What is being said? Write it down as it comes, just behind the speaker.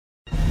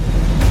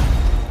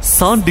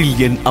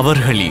சாண்டில்யன்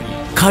அவர்களின்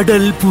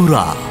கடல்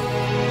புறா.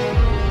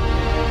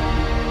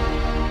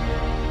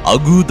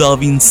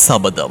 அகூதாவின்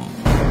சபதம்.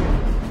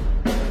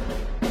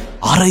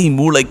 அரை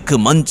மூளைக்கு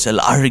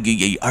மஞ்சள்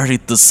அழகியை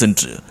அழைத்து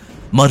சென்று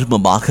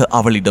மர்மமாக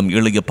அவளிடம்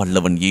இளைய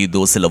பல்லவன்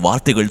ஏதோ சில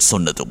வார்த்தைகள்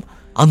சொன்னதும்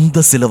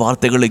அந்த சில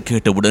வார்த்தைகளை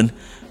கேட்டவுடன்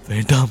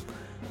வேண்டாம்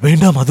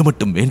வேண்டாம், அது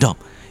மட்டும்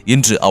வேண்டாம்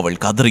என்று அவள்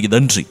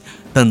கதறியதன்றி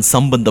தன்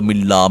சம்பந்தம்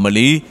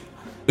இல்லாமலே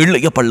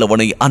இளைய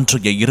பல்லவனை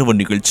அன்றைய இரவு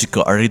நிகழ்ச்சிக்கு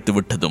அழைத்து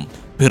விட்டதும்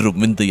பெரும்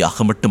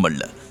விந்தையாக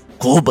மட்டுமல்ல,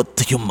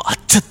 கோபத்தையும்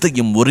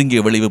அச்சத்தையும் ஒருங்கே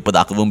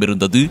விளைவிப்பதாகவும்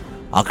இருந்தது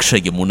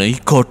அக்ஷய முனை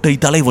கோட்டை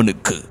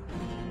தலைவனுக்கு.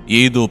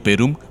 ஏதோ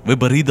பெரும்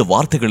விபரீத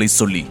வார்த்தைகளை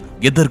சொல்லி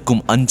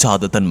எதற்கும்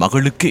அஞ்சாத தன்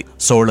மகளுக்கு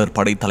சோழர்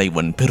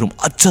படைத்தலைவன் பெரும்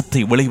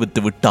அச்சத்தை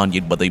விளைவித்து விட்டான்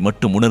என்பதை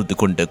மட்டும் உணர்ந்து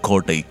கொண்ட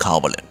கோட்டை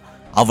காவலன்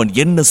அவன்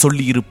என்ன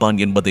சொல்லியிருப்பான்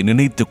என்பதை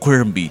நினைத்து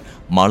குழம்பி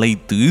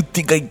மலைத்து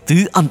திகைத்து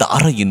அந்த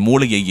அறையின்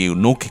மூலையையே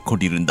நோக்கிக்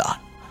கொண்டிருந்தான்.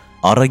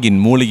 அறையின்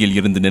மூலையில்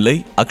இருந்த நிலை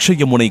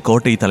அக்ஷயமுனை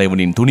கோட்டை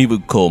தலைவனின்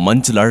துணிவுக்கோ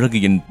மஞ்சள்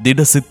அழகியின்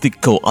திட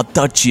சித்திக்கோ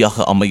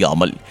அத்தாட்சியாக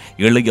அமையாமல்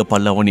இளைய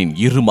பல்லவனின்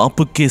இரு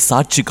மாப்புக்கே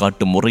சாட்சி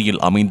காட்டும் முறையில்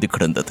அமைந்து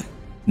கிடந்தது.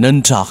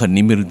 நன்றாக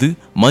நிமிர்ந்து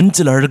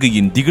மஞ்சள்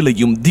அழகியின்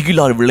திகிலையும்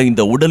திகிலால்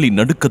விளைந்த உடலின்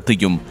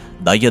நடுக்கத்தையும்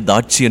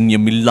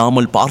தயதாட்சியன்யம்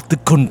இல்லாமல் பார்த்து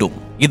கொண்டும்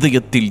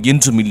இதயத்தில்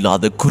என்றும்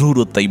இல்லாத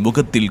குரூரத்தை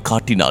முகத்தில்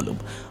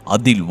காட்டினாலும்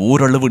அதில்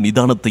ஓரளவு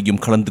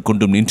நிதானத்தையும் கலந்து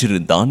கொண்டும்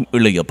நின்றிருந்தான்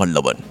இளைய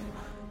பல்லவன்.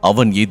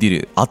 அவன் எதிரே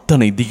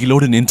அத்தனை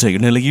திகிலோடு நின்ற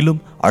நிலையிலும்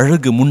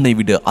அழகு முன்னை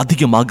விட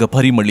அதிகமாக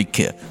பரிமளிக்க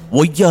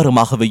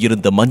ஒய்யாரமாகவே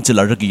இருந்த மஞ்சள்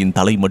அழகியின்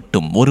தலை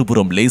மட்டும்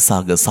ஒருபுறம்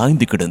லேசாக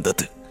சாய்ந்து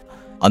கிடந்தது.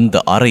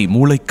 அந்த அறை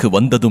மூளைக்கு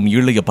வந்ததும்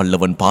இளைய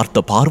பல்லவன்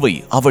பார்த்த பார்வை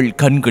அவள்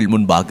கண்கள்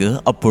முன்பாக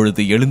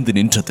அப்பொழுது எழுந்து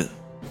நின்றது.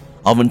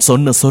 அவன்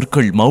சொன்ன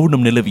சொற்கள்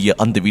மௌனம் நிலவிய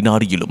அந்த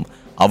வினாடியிலும்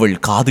அவள்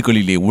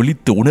காதுகளிலே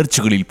ஒலித்த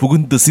உணர்ச்சிகளில்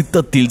புகுந்து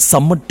சித்தத்தில்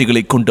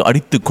சம்மட்டிகளை கொண்டு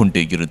அடித்துக்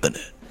கொண்டே இருந்தன.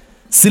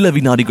 சில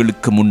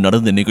வினாடிகளுக்கு முன்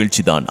நடந்த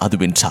நிகழ்ச்சிதான்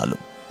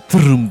அதுவென்றாலும்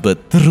திரும்ப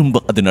திரும்ப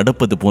அது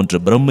நடப்பது போன்ற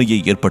பிரம்மையை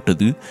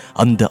ஏற்பட்டது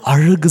அந்த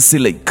அழகு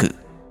சிலைக்கு.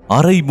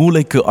 அறை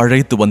மூளைக்கு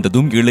அழைத்து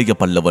வந்ததும் இளைய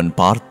பல்லவன்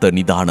பார்த்த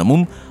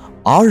நிதானமும்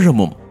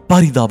ஆழமும்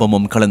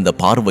பரிதாபமும் கலந்த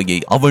பார்வையை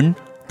அவன்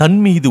தன்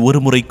மீது ஒரு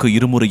முறைக்கு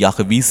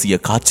இருமுறையாக வீசிய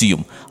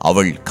காட்சியும்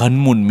அவள்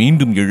கண்முன்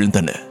மீண்டும்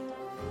எழுந்தன.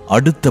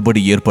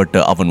 அடுத்தபடி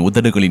ஏற்பட்ட அவன்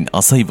உதடுகளின்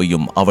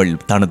அசைவையும் அவள்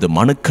தனது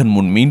மனக்கண்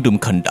முன்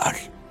மீண்டும்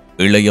கண்டாள்.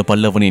 இளைய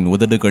பல்லவனின்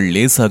உதடுகள்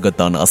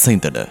லேசாகத்தான்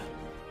அசைந்தன.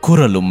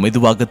 குரலும்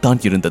மெதுவாகத்தான்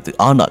இருந்தது.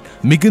 ஆனால்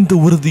மிகுந்த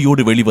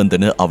உறுதியோடு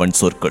வெளிவந்தன அவன்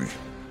சொற்கள்.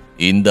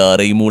 இந்த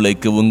அறை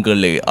மூளைக்கு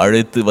உங்களை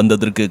அழைத்து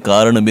வந்ததற்கு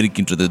காரணம்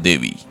இருக்கின்றது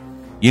தேவி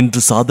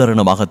என்று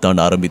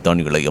சாதாரணமாகத்தான்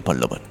ஆரம்பித்தான் இளைய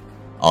பல்லவன்.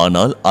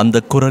 ஆனால்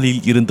அந்த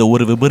குரலில் இருந்த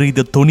ஒரு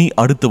விபரீத தொனி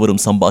அடுத்து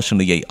வரும்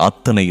சம்பாஷணையை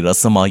அத்தனை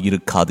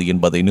ரசமாயிருக்காது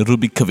என்பதை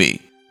நிரூபிக்கவே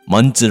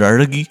மஞ்சள்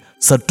அழகி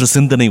சற்று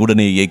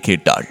சிந்தனையுடனேயே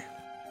கேட்டாள்.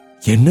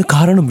 என்ன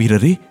காரணம்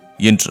வீரரே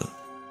என்று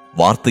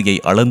வார்த்தையை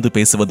அளந்து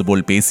பேசுவது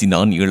போல்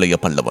பேசினான் இளைய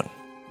பல்லவன்.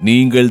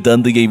 நீங்கள்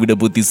தந்தையை விட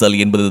புத்திசாலி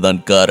என்பதுதான்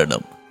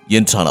காரணம்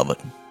என்றான்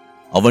அவன்.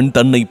 அவன்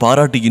தன்னை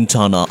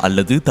பாராட்டுகின்றானா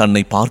அல்லது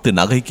தன்னை பார்த்து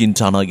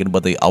நகைக்கின்றானா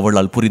என்பதை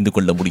அவளால் புரிந்து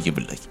கொள்ள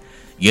முடியவில்லை.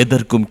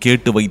 எதற்கும்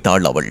கேட்டு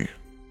வைத்தாள் அவள்.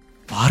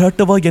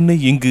 பாராட்டவா என்னை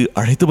இங்கு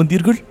அழைத்து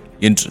வந்தீர்கள்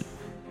என்று.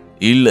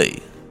 இல்லை,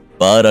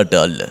 பாராட்ட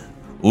அல்ல,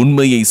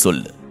 உண்மையை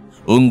சொல்ல.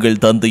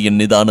 உங்கள் தந்தையின்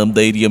நிதானம்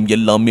தைரியம்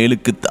எல்லாம்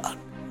மேலுக்குத்தான்.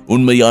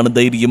 உண்மையான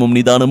தைரியமும்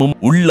நிதானமும்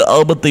உள்ள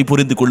ஆபத்தை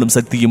புரிந்து கொள்ளும்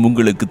சக்தியும்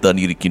உங்களுக்குத்தான்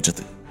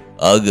இருக்கின்றது.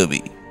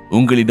 ஆகவே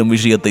உங்களிடம்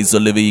விஷயத்தை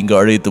சொல்லவே இங்கு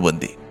அழைத்து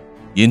வந்தேன்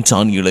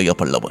என்றான் இளைய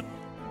பல்லவன்.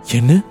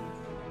 என்ன,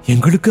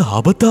 எங்களுக்கு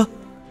ஆபத்தா?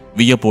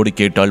 வியப்போடு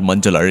கேட்டாள்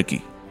மஞ்சள் அழகி.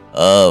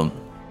 ஆம்.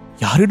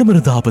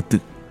 யாரிடமிருந்து ஆபத்து?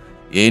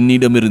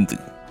 என்னிடமிருந்து.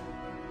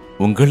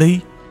 உங்களை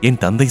என்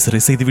தந்தை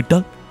சிறை செய்து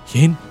விட்டால்?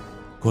 ஏன்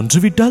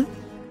கொன்றுவிட்டால்?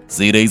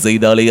 சிறை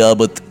செய்தாலே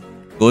ஆபத்து,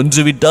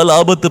 கொன்றுவிட்டால்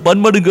ஆபத்து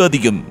பன்மடங்கு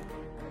அதிகம்.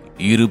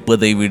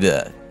 இருப்பதை விட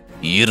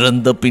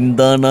இறந்த பின்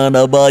தான் நான்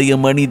அபாய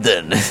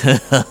மனிதன்.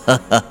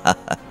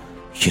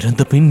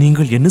 இறந்த பின்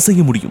நீங்கள் என்ன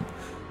செய்ய முடியும்?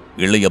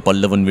 இளைய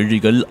பல்லவன்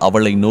விழிகள்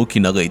அவளை நோக்கி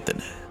நகைத்தன.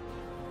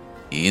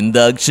 இந்த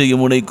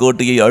அக்ஷயமுனை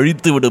கோட்டையை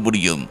அழித்து விட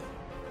முடியும்.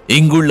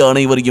 இங்குள்ள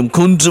அனைவரையும்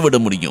கொன்றுவிட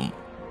முடியும்.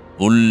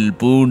 புல்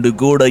பூண்டு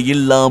கூட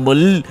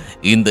இல்லாமல்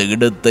இந்த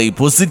இடத்தை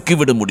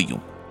பொசுக்கிவிட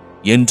முடியும்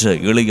என்ற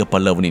இளைய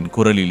பல்லவனின்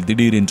குரலில்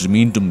திடீரென்று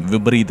மீண்டும்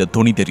விபரீத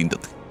தொனி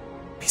தெரிந்தது.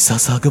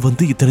 பிசாசாக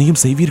வந்து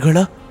இத்தனையும்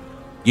செய்வீர்களா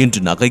என்று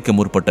நகைக்க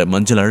முற்பட்ட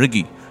மஞ்சள்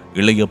அழகி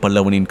இளைய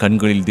பல்லவனின்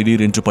கண்களில்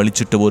திடீரென்று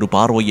பளிச்சிட்ட ஒரு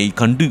பார்வையை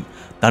கண்டு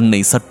தன்னை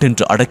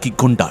சட்டென்று அடக்கிக்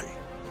கொண்டாள்.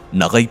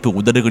 நகைப்பு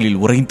உதடுகளில்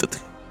உறைந்தது,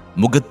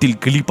 முகத்தில்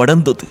கிளி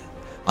படர்ந்தது.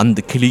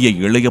 அந்த கிளியை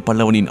இளைய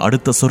பல்லவனின்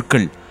அடுத்த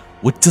சொற்கள்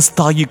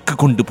உச்சஸ்தாயிக்கு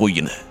கொண்டு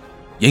போயின.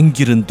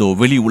 எங்கிருந்தோ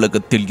வெளி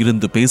உலகத்தில்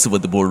இருந்து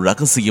பேசுவது போல்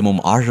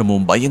ரகசியமும்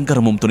ஆழமும்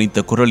பயங்கரமும்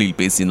துணித்த குரலில்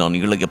பேசினான்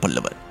இளைய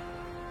பல்லவன்.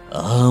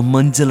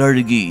 மஞ்சள்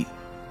அழகி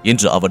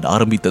என்று அவன்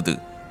ஆரம்பித்தது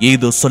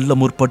ஏதோ சொல்ல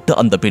முற்பட்ட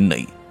அந்த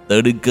பெண்ணை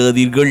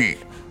தடுக்காதீர்கள்.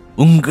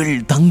 உங்கள்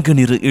தங்க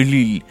நிற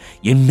எழில்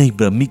என்னை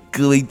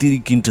பிரமிக்க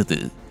வைத்திருக்கின்றது.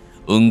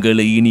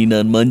 உங்களை இனி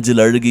நான்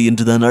மஞ்சள் அழகு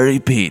என்றுதான்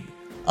அழைப்பேன்.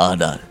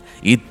 ஆனால்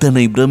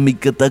இத்தனை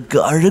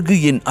பிரமிக்கத்தக்க அழகு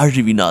என்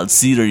அழிவினால்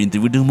சீரழிந்து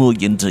விடுமோ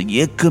என்ற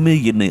ஏக்கமே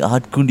என்னை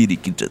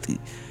ஆட்கொண்டிருக்கின்றது.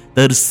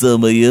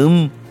 தற்சமயம்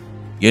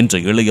என்ற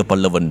இளைய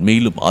பல்லவன்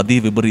மேலும் அதே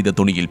விபரீத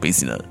துணியில்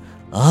பேசினார்.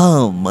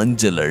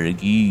 மஞ்சள்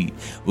அழகி,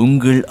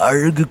 உங்கள்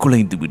அழகு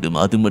குலைந்துவிடும்.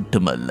 அது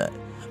மட்டுமல்ல,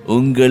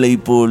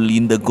 உங்களைப் போல்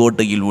இந்த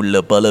கோட்டையில்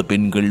உள்ள பல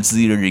பெண்கள்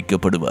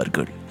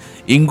சீரழிக்கப்படுவார்கள்.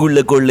 இங்குள்ள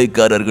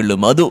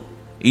கொள்ளைக்காரர்களும் அதோ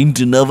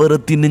இன்று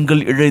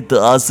நவரத்தினங்கள்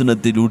இழைத்த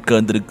ஆசனத்தில்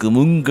உட்கார்ந்திருக்கும்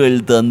உங்கள்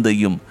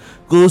தந்தையும்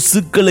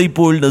கொசுக்களை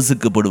போல்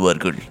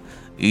நசுக்கப்படுவார்கள்.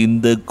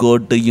 இந்த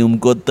கோட்டையும்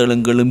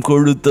கொத்தளங்களும்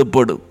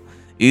கொளுத்தப்படும்.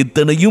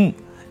 இத்தனையும்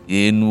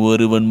என்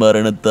ஒருவன்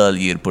மரணத்தால்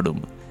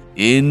ஏற்படும்.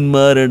 என்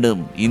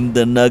மரணம்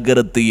இந்த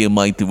நகரத்தையே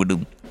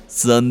மாய்த்துவிடும்.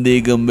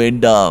 சந்தேகம்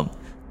வேண்டாம்.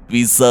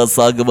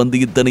 பிசாசாக வந்து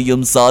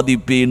இத்தனையும்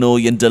சாதிப்பேனோ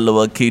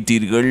என்றல்லவா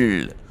கேட்டீர்கள்?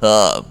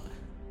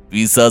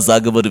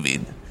 பிசாசாக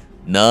வருவேன்,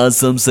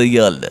 நாசம்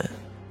செய்ய அல்ல,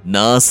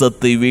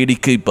 நாசத்தை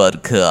வேடிக்கை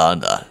பார்க்க.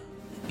 ஆனால்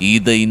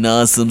இதை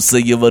நாசம்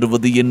செய்ய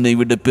வருவது என்னை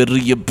விட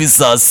பெரிய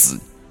பிசாசு.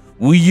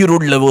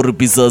 உயிருள்ள ஒரு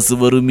பிசாசு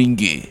வரும்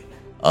இங்கே.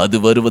 அது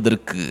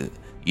வருவதற்கு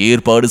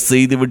ஏற்பாடு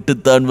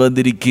செய்துவிட்டுத்தான்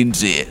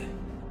வந்திருக்கின்றேன்.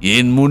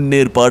 என்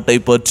முன்னேற்பாட்டை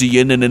பற்றி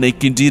என்ன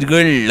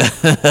நினைக்கின்றீர்கள்?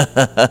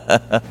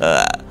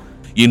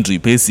 என்று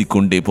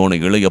பேசிக்கொண்டே போன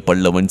இளைய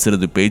பல்லவன்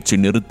சிறிது பேச்சை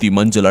நிறுத்தி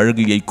மஞ்சள்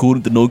அழகியை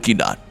கூர்ந்து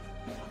நோக்கினான்.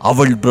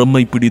 அவள்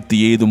பிரம்மை பிடித்து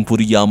ஏதும்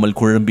புரியாமல்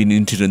குழம்பி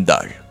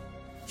நின்றிருந்தாள்.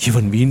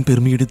 இவன் வீண்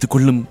பெருமை எடுத்துக்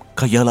கொள்ளும்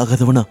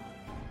கையாலாகாதவனா?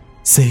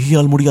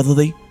 செய்யால்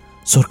முடியாததை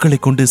சொற்களை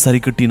கொண்டு சரி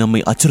கட்டி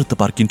நம்மை அச்சுறுத்த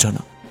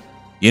பார்க்கின்றானா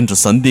என்ற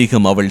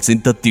சந்தேகம் அவள்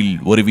சிந்தத்தில்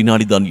ஒரு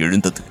வினாடிதான்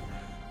எழுந்தது.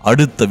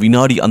 அடுத்த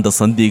வினாடி அந்த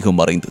சந்தேகம்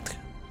மறைந்தது.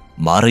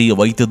 மறைய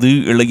வைத்தது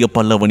இளைய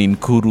பல்லவனின்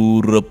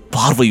குரூர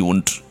பார்வை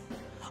ஒன்று.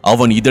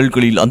 அவன்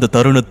இதழ்களில் அந்த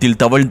தருணத்தில்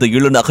தவழ்ந்த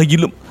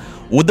இளநகையிலும்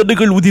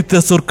உதடுகள்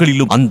உதித்த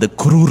சொற்களிலும் அந்த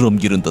குரூரம்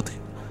இருந்தது.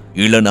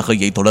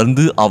 இளநகையை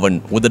தொடர்ந்து அவன்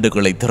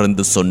உதடுகளை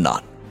திறந்து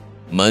சொன்னான்.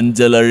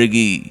 மஞ்சள்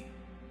அழகி,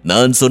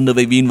 நான்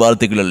சொன்னவை வீண்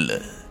வார்த்தைகள் அல்ல.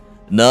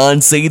 நான்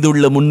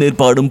செய்துள்ள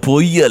முன்னேற்பாடும்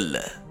பொய் அல்ல.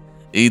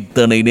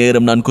 இத்தனை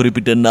நேரம் நான்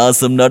குறிப்பிட்ட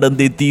நாசம்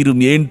நடந்தே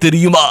தீரும். ஏன்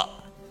தெரியுமா?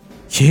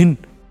 ஏன்?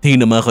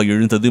 தீனமாக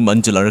எழுந்தது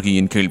மஞ்சள்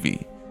அழகியின் கேள்வி.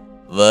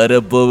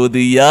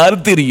 வரப்போவது யார்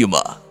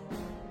தெரியுமா?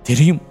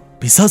 தெரியும்,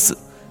 பிசாசு.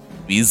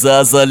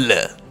 பிசாசு அல்ல,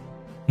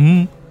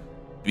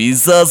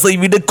 பிசாசை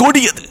விட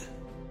கொடியது.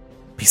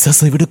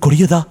 பிசாசை விட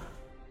கொடியதா?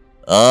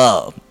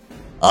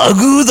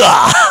 அகுதா.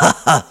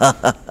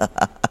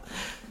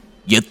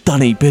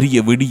 எத்தனை பெரிய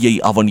வெடியை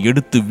அவன்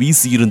எடுத்து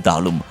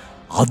வீசியிருந்தாலும்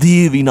அதே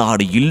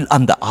வினாடியில்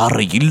அந்த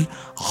அறையில்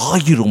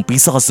 1000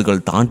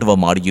 பிசாசுகள்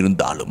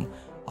தாண்டவமாடியிருந்தாலும்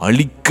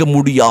அழிக்க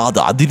முடியாத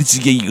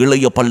அதிர்ச்சியை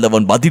இளைய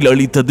பல்லவன் பதில்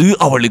அளித்தது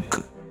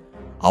அவளுக்கு.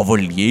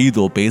 அவள்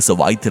ஏதோ பேச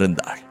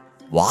வாய்த்திருந்தாள்.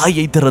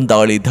 வாயை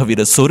திறந்தாளே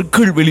தவிர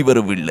சொற்கள்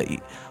வெளிவரவில்லை.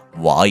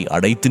 வாய்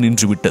அடைத்து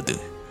நின்று விட்டது.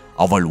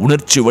 அவள்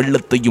உணர்ச்சி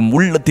வெள்ளத்தையும்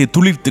உள்ளத்தை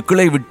துளிர்த்து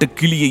கிளைவிட்ட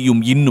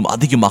கிளியையும் இன்னும்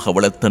அதிகமாக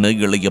வளர்த்தன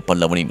இளைய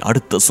பல்லவனின்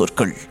அடுத்த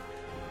சொற்கள்.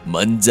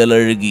 மஞ்சள்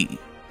அழகி,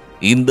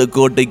 இந்த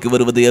கோட்டைக்கு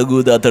வருவதை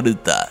அகுதா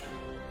தடுத்தார்.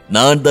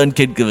 நான் தான்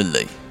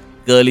கேட்கவில்லை.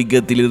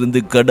 காலிகத்திலிருந்து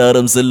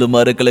கடாரம் செல்லும்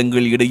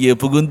மரக்கலங்கள் இடையே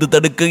புகுந்து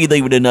தடுக்க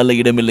இதைவிட நல்ல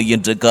இடமில்லை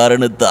என்ற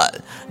காரணத்தால்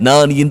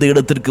நான் இந்த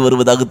இடத்திற்கு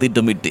வருவதாக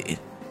திட்டமிட்டேன்.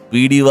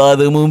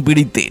 பிடிவாதமும்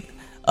பிடித்தேன்.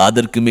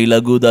 அதற்கு மேல்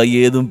அகுதா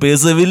ஏதும்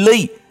பேசவில்லை.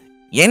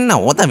 என்ன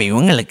உதவி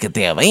உங்களுக்கு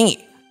தேவை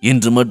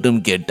என்று மட்டும்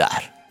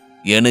கேட்டார்.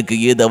 எனக்கு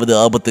ஏதாவது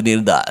ஆபத்து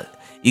நேர்ந்தால்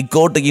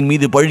இக்கோட்டையின்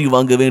மீது பழி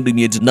வாங்க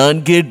வேண்டும் என்று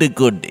நான்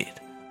கேட்டுக்கொண்டேன்.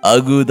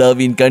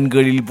 அகுதாவின்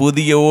கண்களில்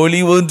புதிய ஒளி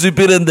ஒன்று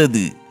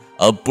பிறந்தது.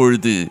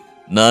 அப்பொழுது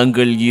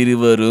நாங்கள்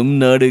இருவரும்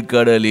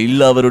நடுக்கடலில்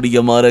அவருடைய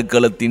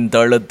மரக்கலத்தின்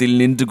தளத்தில்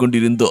நின்று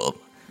கொண்டிருந்தோம்.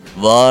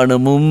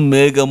 வானமும்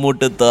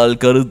மேகமூட்டத்தால்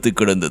கருத்து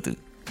கிடந்தது.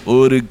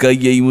 ஒரு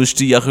கையை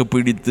முஷ்டியாக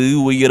பிடித்து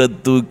உயர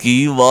தூக்கி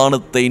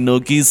வானத்தை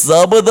நோக்கி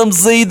சபதம்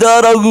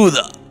செய்தார்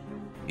அகுதா.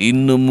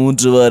 இன்னும்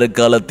 3 வார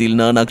காலத்தில்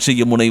நான்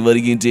அக்ஷயமுனை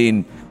வருகின்றேன்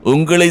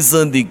உங்களை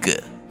சந்திக்க.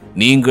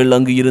 நீங்கள்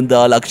அங்கு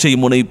இருந்தால்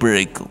அக்ஷயமுனை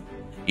பிழைக்கும்.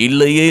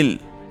 இல்லையேல்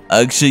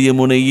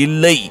அக்ஷயமுனை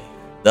இல்லை.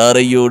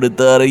 தாரையோடு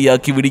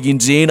தாரையாக்கி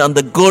விடுகின்றேன் அந்த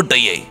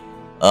கோட்டையை.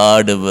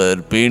 ஆடவர்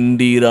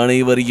பெண்டீர்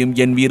அனைவரையும்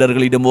என்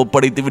வீரர்களிடம்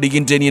ஒப்படைத்து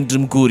விடுகின்றேன்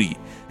என்றும் கூறி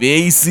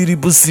வேய்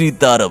சிரிப்பு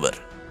சிரித்தார் அவர்.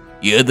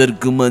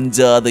 எதற்கும்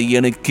அஞ்சாத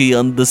எனக்கு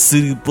அந்த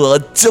சிரிப்பு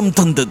அச்சம்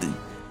தந்தது.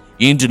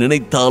 என்று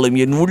நினைத்தாலும்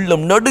என்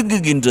உள்ளம்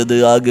நடுங்குகின்றது.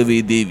 ஆகவே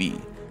தேவி,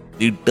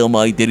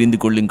 திட்டமாய் தெரிந்து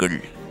கொள்ளுங்கள்.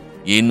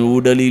 என்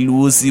உடலில்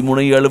ஊசி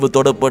முனை அளவு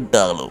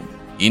தொடப்பட்டாலும்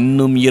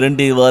இன்னும்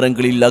 2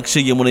 வாரங்களில்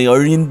அக்ஷய முனை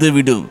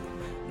அழிந்துவிடும்.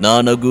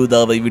 நான்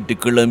அகுதாவை விட்டு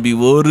கிளம்பி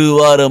 1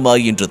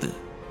 வாரமாகின்றது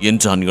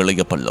என்றான்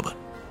இளைய பல்லவன்.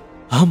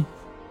 ஆம்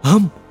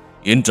ஆம்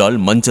என்றாள்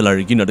மஞ்சள்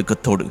அழகி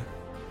நடுக்கத்தோடு.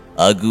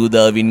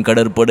 அகுதாவின்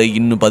கடற்படை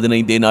இன்னும்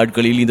 15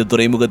 நாட்களில் இந்த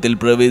துறைமுகத்தில்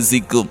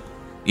பிரவேசிக்கும்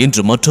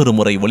என்று மற்றொரு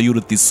முறை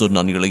வலியுறுத்தி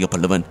சொன்னான் இளைய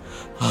பல்லவன்.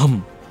 ஆம்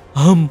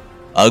ஆம்,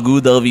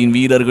 அகுதாவின்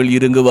வீரர்கள்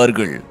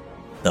இறங்குவார்கள்.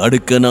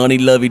 தடுக்க நான்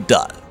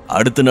இல்லாவிட்டால்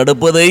அடுத்து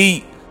நடப்பதை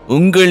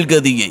உங்கள்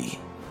கதியை,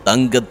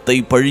 தங்கத்தை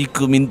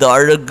பழிக்கும் இந்த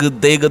அழகு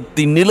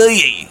தேகத்தின்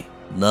நிலையை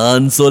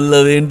நான்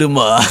சொல்ல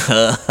வேண்டுமா?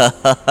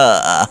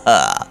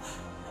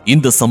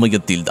 இந்த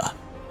சமயத்தில் தான்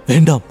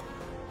வேண்டாம்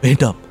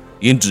வேண்டாம்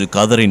என்று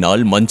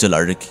கதறினாள் மஞ்சள்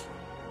அழகி.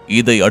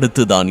 இதை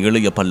அடுத்துதான்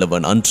இளைய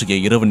பல்லவன் அன்றைய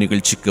இரவு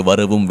நிகழ்ச்சிக்கு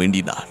வரவும்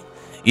வேண்டினார்.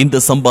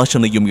 இந்த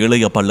சம்பாஷணையும்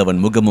இளைய பல்லவன்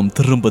முகமும்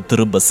திரும்ப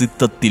திரும்ப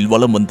சித்தத்தில்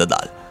வலம்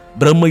வந்ததால்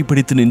பிரம்மை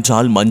பிடித்து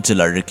நின்றாள்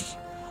மஞ்சள் அழகி.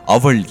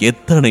 அவள்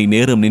எத்தனை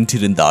நேரம்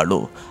நின்றிருந்தாளோ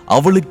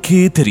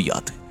அவளுக்கே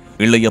தெரியாது.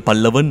 இளைய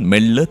பல்லவன்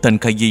மெல்ல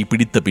தன் கையை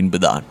பிடித்த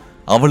பின்புதான்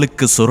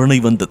அவளுக்கு சொரணை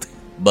வந்தது.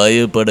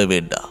 பயப்பட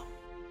வேண்டாம்,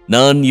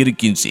 நான்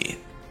இருக்கின்றேன்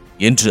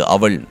என்று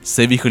அவள்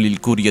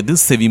செவிகளில் கூறியது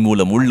செவி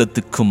மூலம்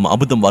உள்ளத்துக்கும்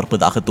அமுதம்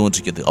வார்ப்பதாக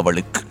தோன்றியது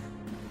அவளுக்கு.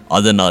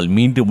 அதனால்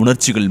மீண்டும்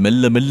உணர்ச்சிகள்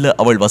மெல்ல மெல்ல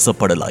அவள்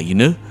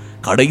வசப்படலாயின.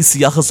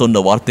 கடைசியாக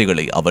சொன்ன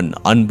வார்த்தைகளை அவன்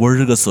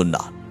அன்பொழுக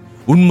சொன்னான்.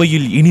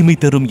 உண்மையில் இனிமை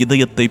தரும்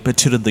இதயத்தை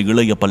பெற்றிருந்த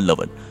இளைய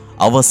பல்லவன்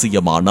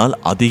அவசியமானால்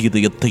அதே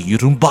இதயத்தை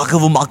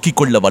இரும்பாகவும் ஆக்கிக்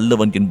கொள்ள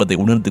வல்லவன் என்பதை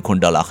உணர்ந்து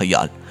கொண்டாள்.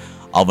 ஆகையால்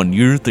அவன்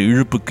இழுத்த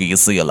இழுப்புக்கு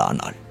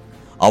இசையலானாள்.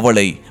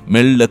 அவளை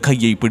மெல்ல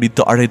கையை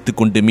பிடித்து அழைத்து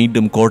கொண்டு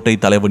மீண்டும் கோட்டை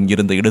தலைவன்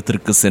இருந்த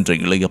இடத்திற்கு சென்ற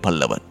இளைய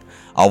பல்லவன்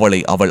அவளை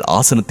அவள்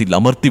ஆசனத்தில்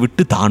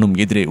அமர்த்திவிட்டு தானும்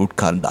எதிரே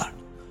உட்கார்ந்தாள்.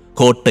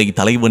 கோட்டை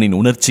தலைவனின்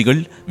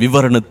உணர்ச்சிகள்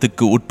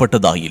விவரணத்துக்கு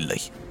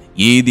உட்பட்டதாயில்லை.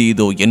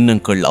 ஏதேதோ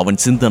எண்ணங்கள் அவன்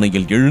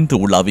சிந்தனையில் எழுந்து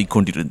உலாவிக்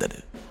கொண்டிருந்தன.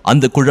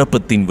 அந்த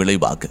குழப்பத்தின்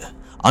விளைவாக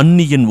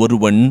அந்நியன்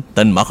ஒருவன்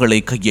தன் மகளை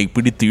கையை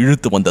பிடித்து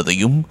இழுத்து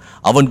வந்ததையும்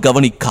அவன்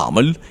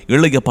கவனிக்காமல்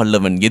இளைய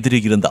பல்லவன் எதிரே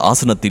இருந்த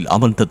ஆசனத்தில்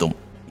அமர்ந்ததும்,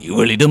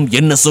 இவளிடம்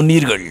என்ன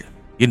சொன்னீர்கள்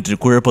என்று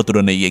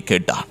குழப்பத்துடனேயே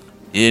கேட்டான்.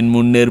 என்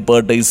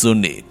முன்னேற்பாட்டை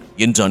சொன்னேன்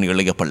என்றான்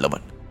இளைய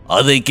பல்லவன்.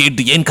 அதை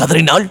கேட்டு ஏன்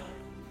கதறினாள்?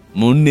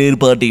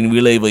 முன்னேற்பாட்டின்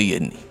விளைவை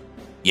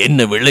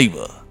என்ன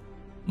விளைவு?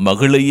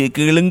 மகளையே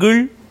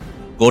கேளுங்கள்.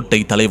 கோட்டை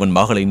தலைவன்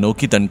மகளை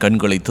நோக்கி தன்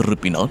கண்களை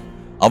திருப்பினான்.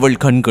 அவள்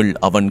கண்கள்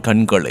அவன்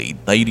கண்களை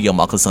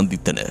தைரியமாக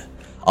சந்தித்தன.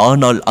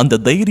 ஆனால் அந்த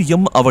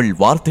தைரியம் அவள்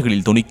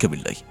வார்த்தைகளில்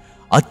துணிக்கவில்லை.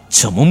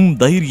 அச்சமும்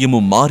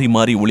தைரியமும் மாறி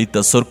மாறி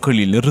ஒலித்த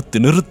சொற்களில் நிறுத்தி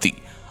நிறுத்தி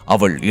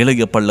அவள்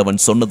இளைய பல்லவன்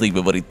சொன்னதை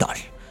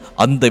விவரித்தாள்.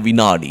 அந்த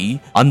வினாடி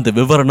அந்த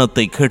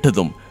விவரணத்தை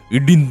கேட்டதும்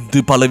இடிந்து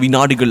பல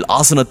வினாடிகள்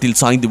ஆசனத்தில்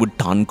சாய்ந்து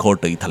விட்டான்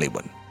கோட்டை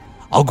தலைவன்.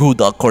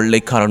 அகூதா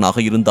கொள்ளைக்காரனாக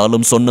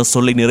இருந்தாலும் சொன்ன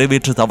சொல்லை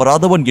நிறைவேற்ற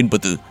தவறாதவன்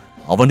என்பது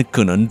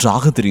அவனுக்கு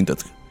நன்றாக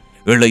தெரிந்தது.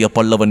 இளைய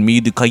பல்லவன்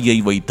மீது கையை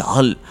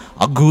வைத்தால்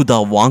அகூதா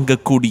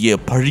வாங்கக்கூடிய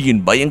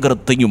பழியின்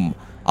பயங்கரத்தையும்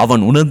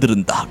அவன்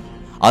உணர்ந்திருந்தான்.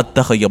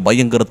 அத்தகைய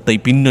பயங்கரத்தை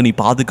பின்னணி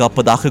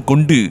பாதுகாப்பதாக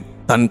கொண்டு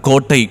தன்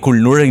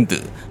கோட்டைக்குள் நுழைந்து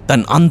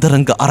தன்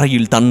அந்தரங்க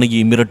அறையில்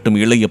தன்னையே மிரட்டும்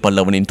இளைய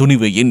பல்லவனின்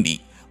துணிவை எண்ணி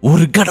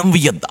ஒரு கணம்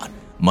வியந்தான்,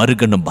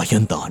 மறுகணம்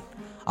பயந்தான்.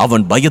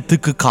 அவன்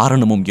பயத்துக்கு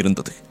காரணமும்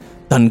இருந்தது.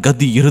 தன்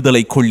கதி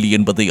இருதலை கொள்ளி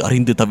என்பதை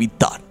அறிந்து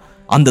தவித்தான்.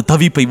 அந்த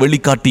தவிப்பை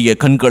வெளிக்காட்டிய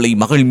கண்களை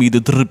மகள் மீது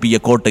திருப்பிய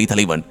கோட்டை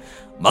தலைவன்,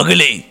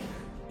 மகளே,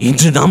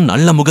 இன்று நாம்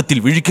நல்ல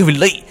முகத்தில்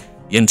விழிக்கவில்லை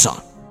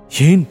என்றான்.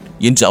 ஏன்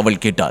என்று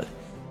அவள் கேட்டாள்.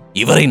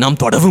 இவரை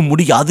நாம் தொடவும்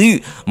முடியாது,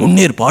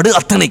 முன்னேற்பாடு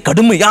அத்தனை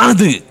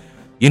கடுமையானது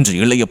என்று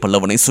இளைய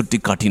பல்லவனை சுட்டி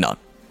காட்டினான்.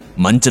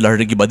 மஞ்சள்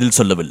அழகி பதில்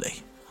சொல்லவில்லை.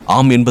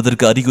 ஆம்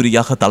என்பதற்கு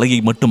அறிகுறியாக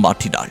தலையை மட்டும்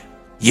மாற்றினாள்.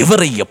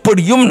 இவரை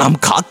எப்படியும்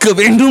நாம் காக்க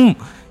வேண்டும்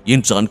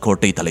என்றான்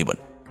கோட்டை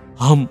தலைவன்.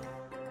 ஆம்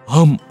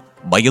ஆம்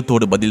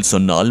பயத்தோடு பதில்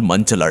சொன்னால்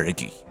மஞ்சள்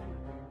அழகி.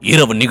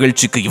 இரவு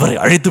நிகழ்ச்சிக்கு இவரை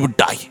அழைத்து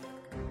விட்டாய்?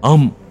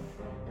 ஆம்.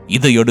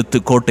 இதையடுத்து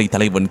கோட்டை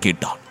தலைவன்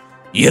கேட்டான்.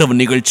 இரவு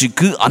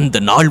நிகழ்ச்சிக்கு அந்த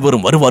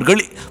நால்வரும்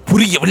வருவார்கள்,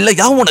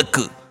 புரியவில்லையா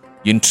உனக்கு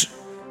என்று.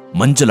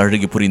 மஞ்சள்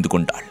அழகி புரிந்து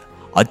கொண்டாள்.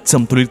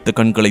 அச்சம் துளிர்த்த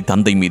கண்களை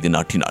தந்தை மீது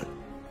நாட்டினாள்.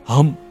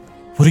 ஆம்,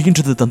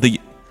 புரிகின்றது தந்தை.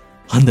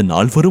 அந்த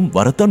நால்வரும்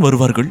வரத்தான்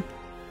வருவார்கள்.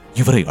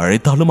 இவரை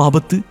அழைத்தாலும்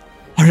ஆபத்து,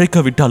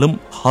 அழைக்காவிட்டாலும்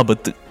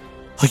ஆபத்து.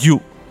 ஐயோ,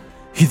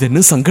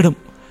 இதென்ன சங்கடம்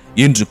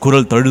என்று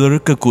குரல்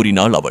தழுதழுக்க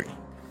கூறினாள் அவள்.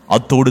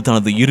 அத்தோடு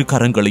தனது இரு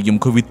கரங்களையும்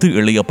குவித்து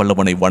இளைய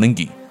பல்லவனை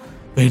வணங்கி,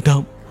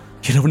 வேண்டாம்,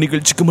 இரவு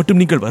நிகழ்ச்சிக்கு மட்டும்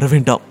நீங்கள் வர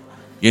வேண்டாம்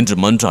என்று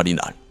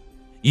மன்றாடினாள்.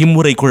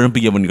 இம்முறை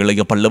குழம்பியவன்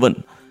இளைய பல்லவன்,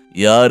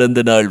 யார்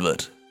அந்த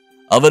நால்வர்?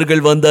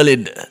 அவர்கள் வந்தால்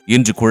என்ன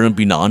என்று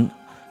குழம்பினான்.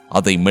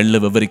 அதை மெல்ல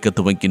விவரிக்க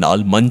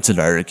துவங்கினாள்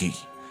மஞ்சள் அழகி.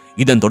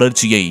 இதன்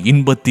தொடர்ச்சியை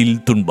இன்பத்தில்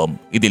துன்பம்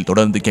இதில்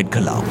தொடர்ந்து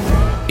கேட்கலாம்.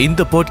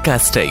 இந்த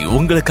பாட்காஸ்டை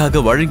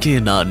உங்களுக்காக வழங்கிய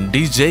நான்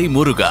டிஜே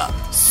முருகா.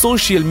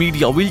 சோஷியல்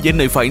மீடியாவில்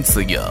என்னை ஃபைண்ட்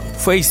செய்ய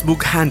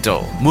Facebook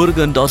ஹேண்டில்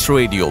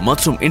murugan.radio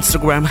மற்றும்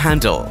Instagram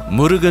ஹேண்டில்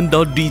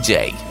murugan.dj.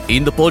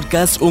 இந்த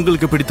பாட்காஸ்ட்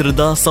உங்களுக்கு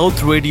பிடித்திருந்தா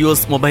சவுத்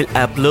ரேடியோஸ் மொபைல்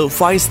ஆப்ல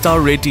 5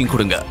 ஸ்டார் ரேட்டிங்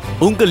கொடுங்க.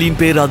 உங்களின்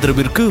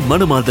பேராதரவிற்கு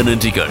மனமார்ந்த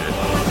நன்றிகள்.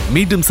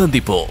 மீண்டும்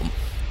சந்திப்போம்.